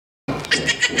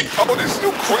Oh, this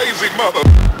you crazy mother.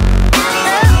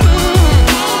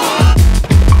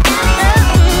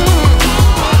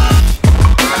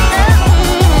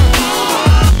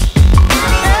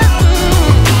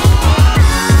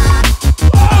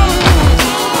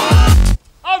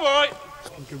 I'm alright.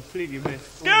 I'm completely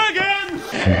missed. Go again!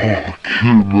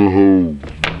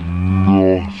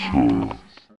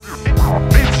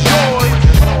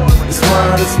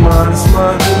 It's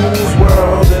mine, whose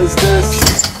world is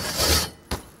this?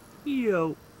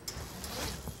 Yo.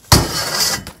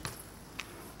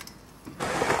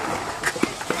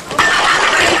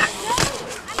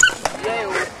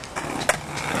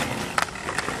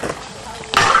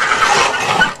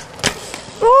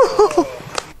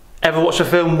 Ever watch the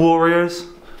film Warriors?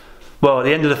 Well, at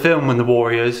the end of the film in The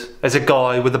Warriors, there's a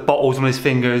guy with the bottles on his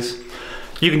fingers.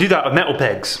 You can do that with metal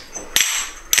pegs.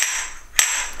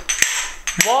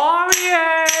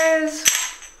 Warriors,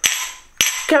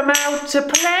 come out to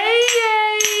play.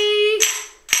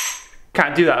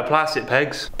 Can't do that with plastic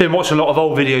pegs. Been watching a lot of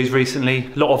old videos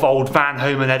recently, a lot of old Van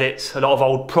Homan edits, a lot of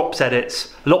old props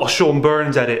edits, a lot of Sean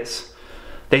Burns edits.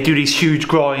 They do these huge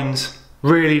grinds,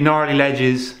 really gnarly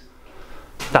ledges.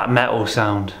 That metal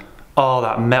sound. Oh,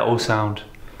 that metal sound.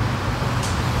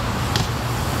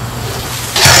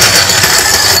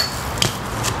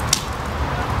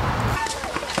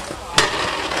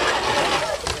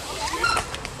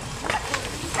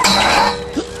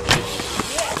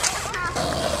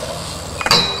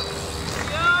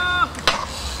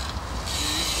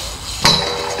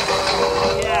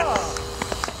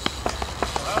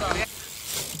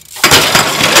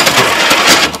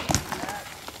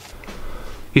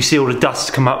 You see all the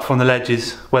dust come up from the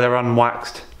ledges where they're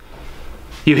unwaxed.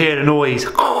 You hear the noise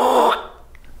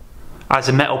as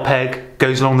the metal peg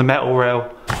goes along the metal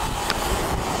rail.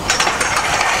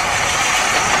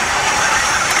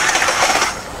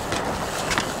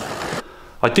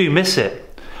 I do miss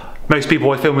it. Most people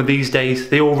I film with these days,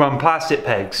 they all run plastic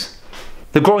pegs.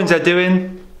 The grinds they're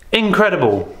doing,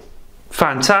 incredible,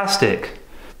 fantastic.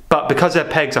 But because their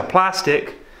pegs are plastic,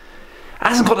 it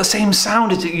hasn't got the same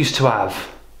sound as it used to have.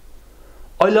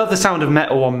 I love the sound of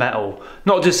metal on metal.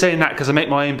 Not just saying that because I make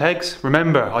my own pegs.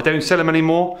 Remember, I don't sell them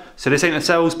anymore, so this ain't a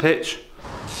sales pitch.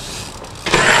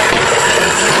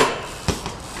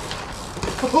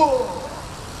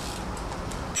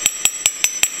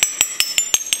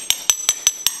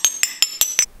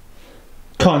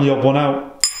 Can't yob one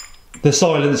out. The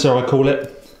silencer, I call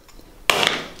it.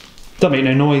 Don't make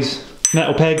no noise.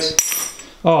 Metal pegs.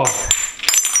 Oh.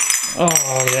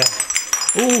 Oh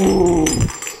yeah. Ooh.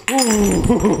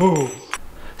 Ooh.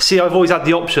 See, I've always had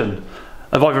the option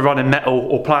of either running metal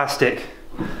or plastic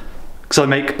because I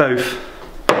make both.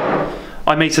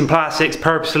 I made some plastics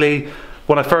purposely.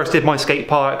 When I first did my skate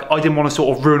park, I didn't want to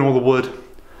sort of ruin all the wood.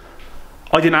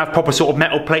 I didn't have proper sort of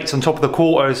metal plates on top of the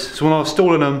quarters, so when I was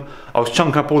installing them, I was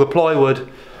chunking up all the plywood.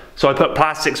 So I put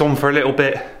plastics on for a little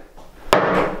bit.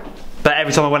 But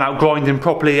every time I went out grinding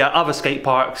properly at other skate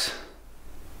parks,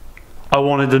 I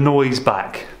wanted the noise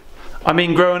back. I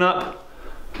mean, growing up,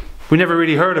 we never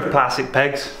really heard of plastic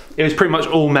pegs. It was pretty much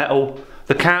all metal.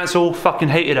 The council fucking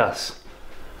hated us.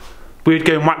 We'd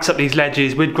go and wax up these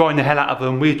ledges, we'd grind the hell out of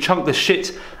them, we'd chunk the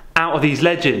shit out of these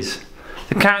ledges.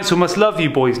 The council must love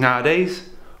you boys nowadays.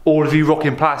 All of you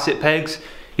rocking plastic pegs.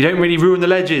 You don't really ruin the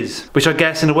ledges, which I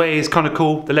guess in a way is kind of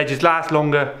cool. The ledges last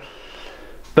longer.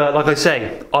 But like I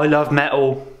say, I love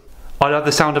metal. I love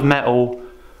the sound of metal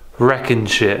wrecking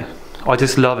shit. I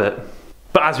just love it.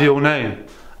 But as we all know,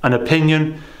 an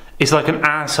opinion is like an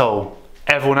asshole.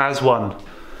 Everyone has one.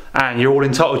 And you're all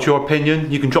entitled to your opinion.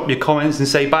 You can drop your comments and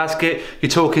say, Baskett, you're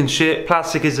talking shit,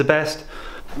 plastic is the best.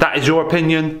 That is your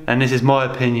opinion, and this is my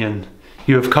opinion.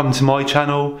 You have come to my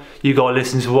channel, you gotta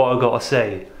listen to what I gotta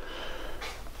say.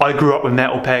 I grew up with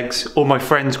metal pegs, all my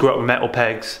friends grew up with metal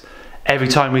pegs. Every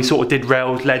time we sort of did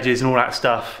rails, ledges and all that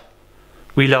stuff,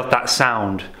 we loved that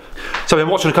sound. So I've been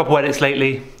watching a couple edits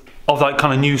lately of like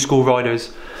kind of new school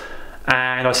riders,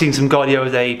 and I've seen some guy the other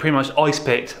day pretty much ice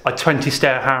picked a 20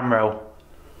 stair handrail,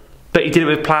 but he did it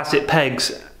with plastic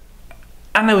pegs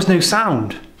and there was no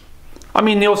sound. I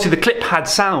mean, obviously the clip had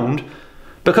sound,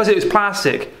 because it was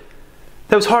plastic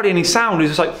there was hardly any sound. It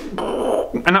was just like,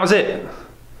 and that was it.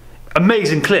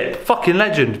 Amazing clip, fucking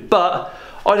legend. But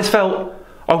I just felt,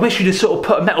 I wish you'd just sort of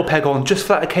put a metal peg on just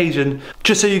for that occasion,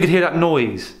 just so you could hear that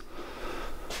noise.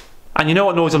 And you know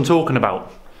what noise I'm talking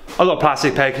about. I got a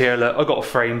plastic peg here, look, I got a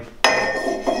frame.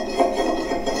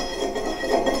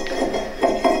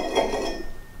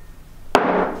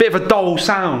 Bit of a dull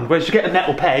sound, whereas you get a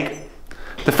metal peg,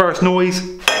 the first noise,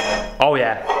 oh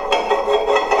yeah.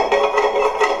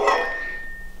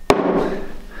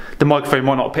 The microphone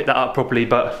might not pick that up properly,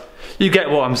 but you get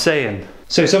what I'm saying.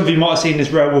 So some of you might have seen this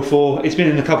rail before. It's been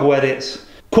in a couple edits.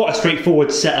 Quite a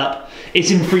straightforward setup. It's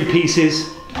in 3 pieces.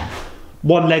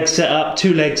 1 leg setup,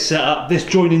 2 legs setup. This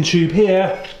joining tube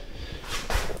here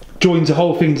joins the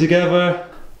whole thing together.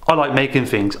 I like making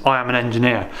things. I am an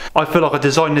engineer. I feel like I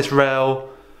designed this rail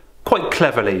quite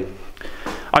cleverly.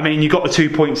 I mean, you've got the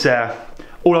 2 points there.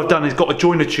 All I've done is got to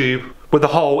join the tube with a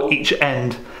hole each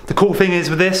end. The cool thing is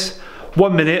with this,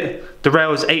 1 minute, the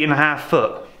rail is 8.5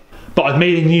 foot. But I've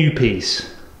made a new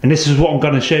piece, and this is what I'm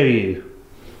going to show you.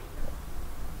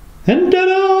 And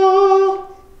ta-da!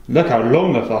 Look how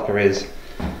long the fucker is.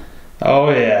 Oh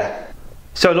yeah.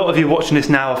 So a lot of you watching this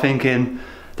now are thinking,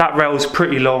 that rail's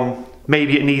pretty long,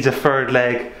 maybe it needs a 3rd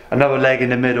leg, another leg in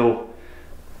the middle.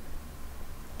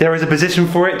 There is a position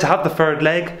for it to have the 3rd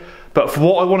leg, but for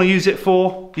what I want to use it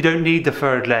for, you don't need the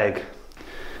 3rd leg.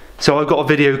 So I've got a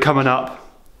video coming up,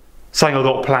 something I've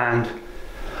got planned.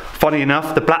 Funny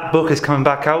enough, the black book is coming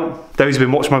back out. Those who've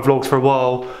been watching my vlogs for a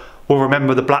while will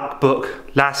remember the black book.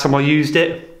 Last time I used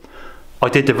it, I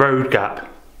did the road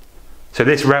gap. So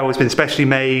this rail has been specially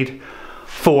made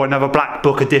for another black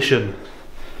book edition.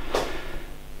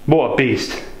 What a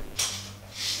beast.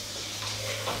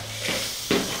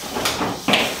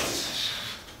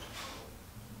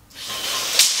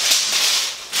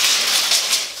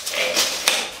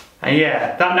 And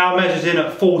yeah, that now measures in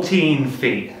at 14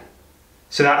 feet.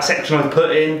 So that section I've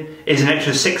put in is an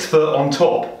extra 6 foot on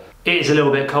top. It is a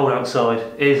little bit cold outside.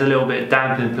 It is a little bit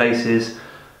damp in places.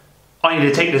 I need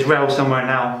to take this rail somewhere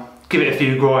now, give it a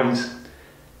few grinds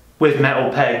with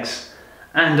metal pegs,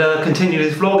 and continue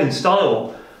this vlog in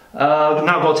style. Now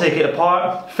I've got to take it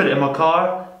apart, fit it in my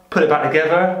car, put it back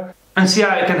together, and see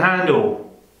how it can handle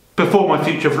before my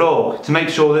future vlog, to make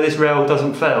sure that this rail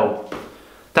doesn't fail.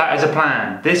 That is a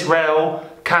plan. This rail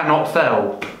cannot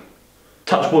fail.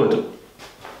 Touch wood.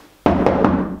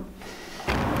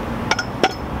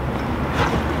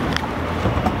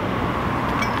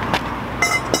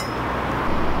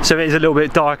 So it is a little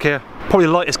bit dark here. Probably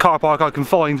the lightest car park I can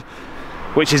find,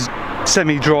 which is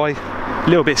semi-dry, a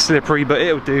little bit slippery, but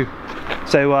it'll do.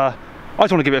 So I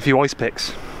just want to give it a few ice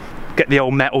picks, get the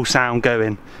old metal sound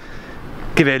going,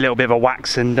 give it a little bit of a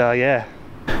wax, and yeah,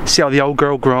 see how the old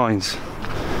girl grinds.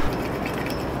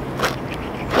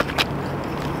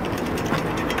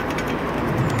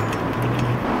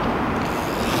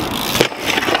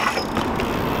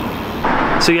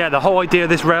 So yeah, the whole idea of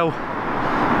this rail,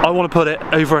 I want to put it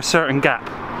over a certain gap.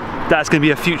 That's going to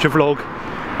be a future vlog,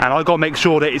 and I've got to make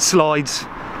sure that it slides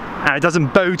and it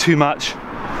doesn't bow too much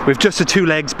with just the 2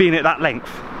 legs being at that length.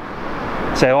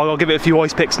 So I'll give it a few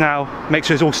ice picks now, make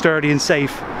sure it's all sturdy and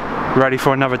safe, ready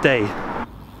for another day.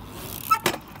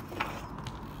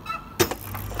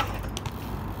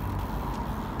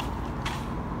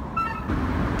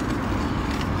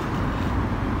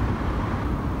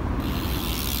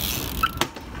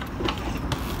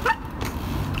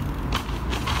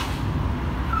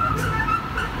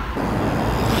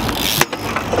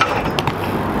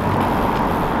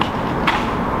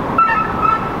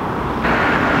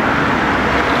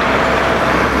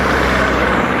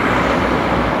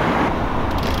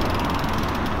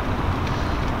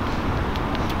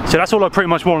 So that's all I pretty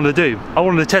much wanted to do. I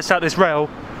wanted to test out this rail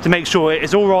to make sure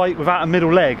it's alright without a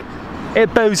middle leg.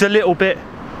 It bows a little bit,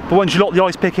 but once you lock the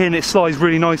ice pick in, it slides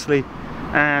really nicely.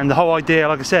 And the whole idea,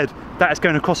 like I said, that is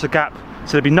going across the gap,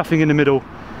 so there'll be nothing in the middle.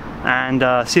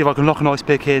 And see if I can lock an ice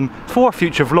pick in for a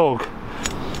future vlog.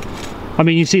 I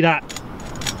mean, you see that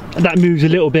moves a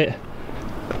little bit,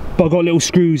 but I've got little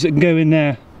screws that can go in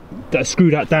there that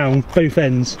screw that down, both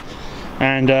ends.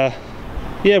 And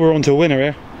yeah, we're on to a winner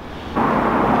here.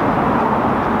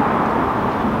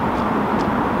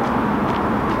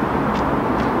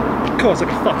 God, it's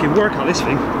like a fucking workout, this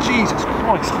thing. Jesus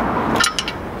Christ.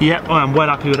 Yep, I am well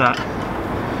happy with that.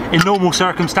 In normal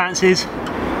circumstances,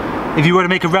 if you were to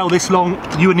make a rail this long,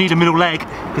 you would need a middle leg,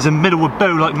 because the middle would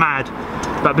bow like mad.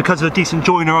 But because of the decent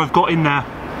joiner I've got in there,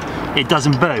 it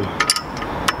doesn't bow.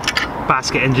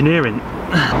 Baskett engineering.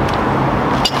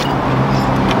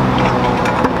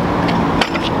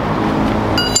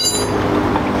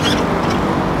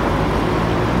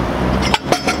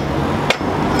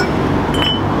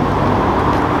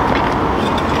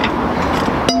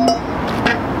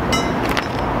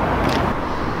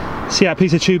 See that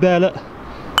piece of tube there, look?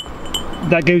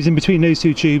 That goes in between those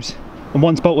 2 tubes, and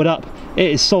once bolted up, it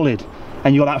is solid.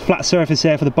 And you've got that flat surface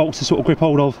there for the bolts to sort of grip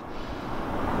hold of.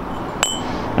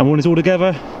 And when it's all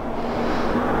together,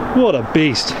 what a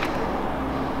beast.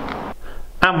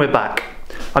 And we're back.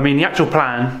 I mean, the actual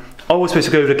plan, I was supposed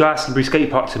to go to the Glastonbury skate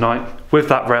park tonight with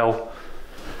that rail.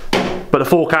 but the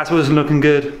forecast wasn't looking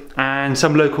good, and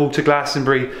some local to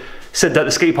Glastonbury said that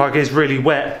the skate park is really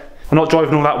wet. I'm not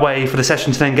driving all that way for the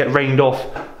session to then get rained off.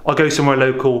 I'll go somewhere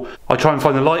local. I'll try and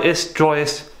find the lightest,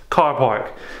 driest car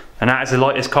park, and that is the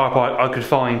lightest car park I could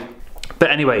find.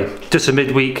 But anyway, just a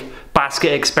midweek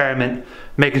Baskett experiment,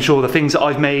 making sure the things that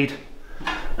I've made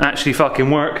actually fucking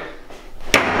work.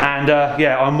 And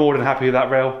yeah, I'm more than happy with that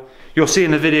rail. You'll see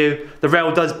in the video, the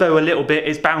rail does bow a little bit,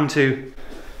 it's bound to,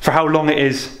 for how long it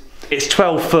is. It's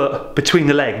 12 foot between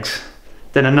the legs.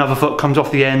 Then another foot comes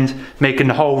off the end, making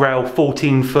the whole rail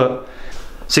 14 foot.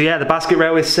 So yeah, the Baskett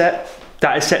rail is set.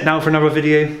 That is set now for another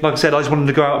video. Like I said, I just wanted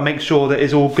to go out and make sure that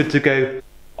it's all good to go.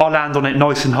 I'll land on it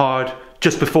nice and hard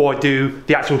just before I do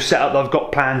the actual setup that I've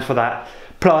got planned for that.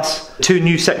 Plus, 2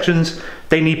 new sections,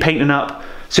 they need painting up,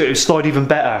 so it would slide even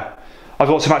better. I've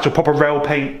got some actual proper rail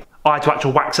paint. I had to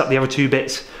actually wax up the other 2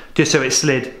 bits, just so it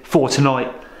slid for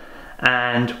tonight.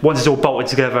 And once it's all bolted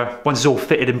together, once it's all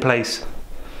fitted in place,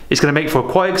 it's going to make for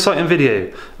a quite exciting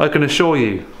video, I can assure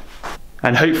you.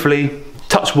 And hopefully,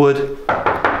 touch wood,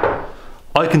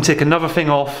 I can tick another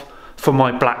thing off for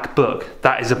my black book.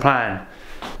 That is the plan.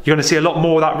 You're going to see a lot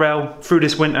more of that rail through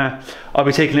this winter. I'll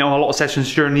be taking it on a lot of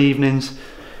sessions during the evenings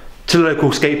to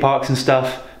local skate parks and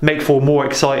stuff, make for more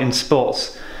exciting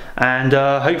spots, and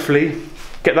hopefully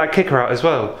get that kicker out as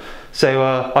well. So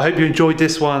I hope you enjoyed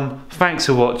this one. Thanks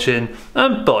for watching,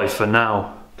 and bye for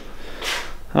now.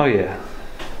 Oh yeah.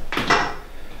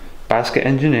 Baskett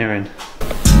engineering.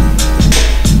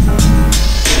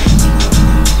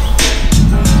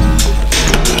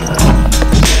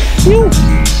 Woo!